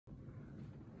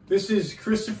This is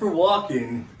Christopher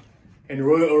Walken and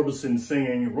Roy Orbison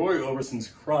singing Roy Orbison's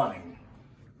Crying,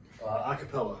 a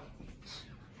cappella.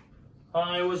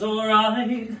 I was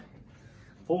alright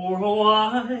for a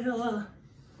while.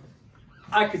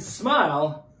 I could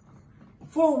smile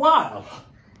for a while.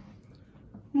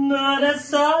 Not I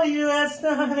saw you last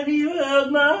night, you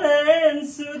held my hand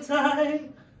so tight.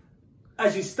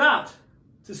 As you stopped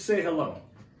to say hello.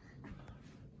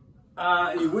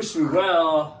 You wished me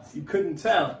well, you couldn't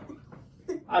tell.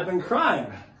 I've been crying.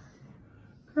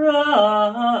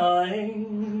 Crying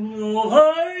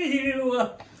over you.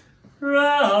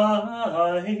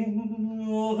 Crying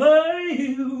over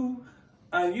you.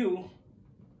 And you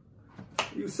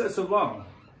said so long.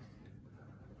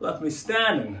 Left me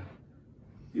standing.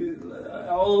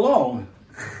 All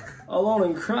alone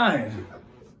and crying.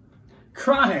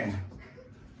 Crying.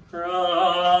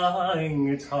 Crying,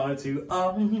 it's hard to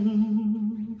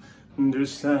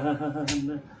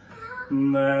understand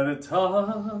that the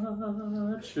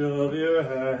touch of your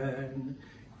hand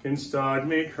can start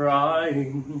me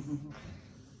crying.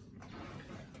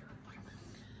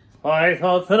 I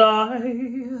thought that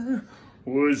I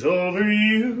was over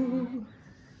you,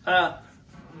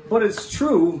 but it's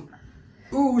true,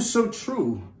 ooh, so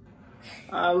true.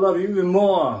 I love you even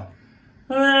more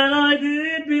than I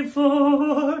did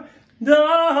before.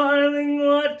 Darling,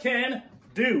 what can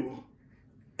do?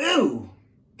 Ew,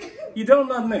 you don't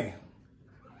love me.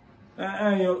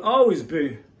 And you'll always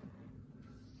be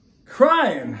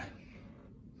crying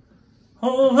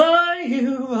over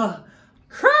you.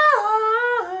 Crying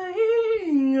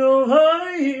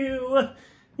over you.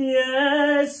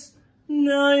 Yes,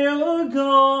 now you're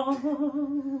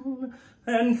gone.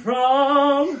 And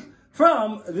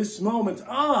from this moment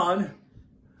on,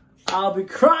 I'll be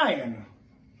crying,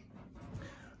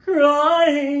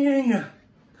 crying,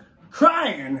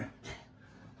 crying,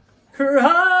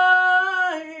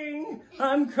 crying.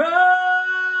 I'm crying,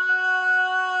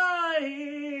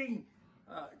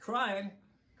 crying,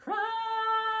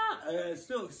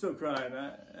 still crying.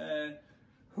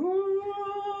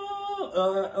 Over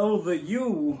you, over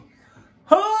you.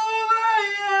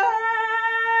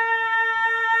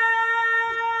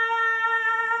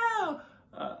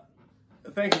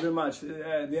 Thank you very much.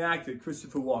 The actor,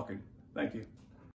 Christopher Walken. Thank you.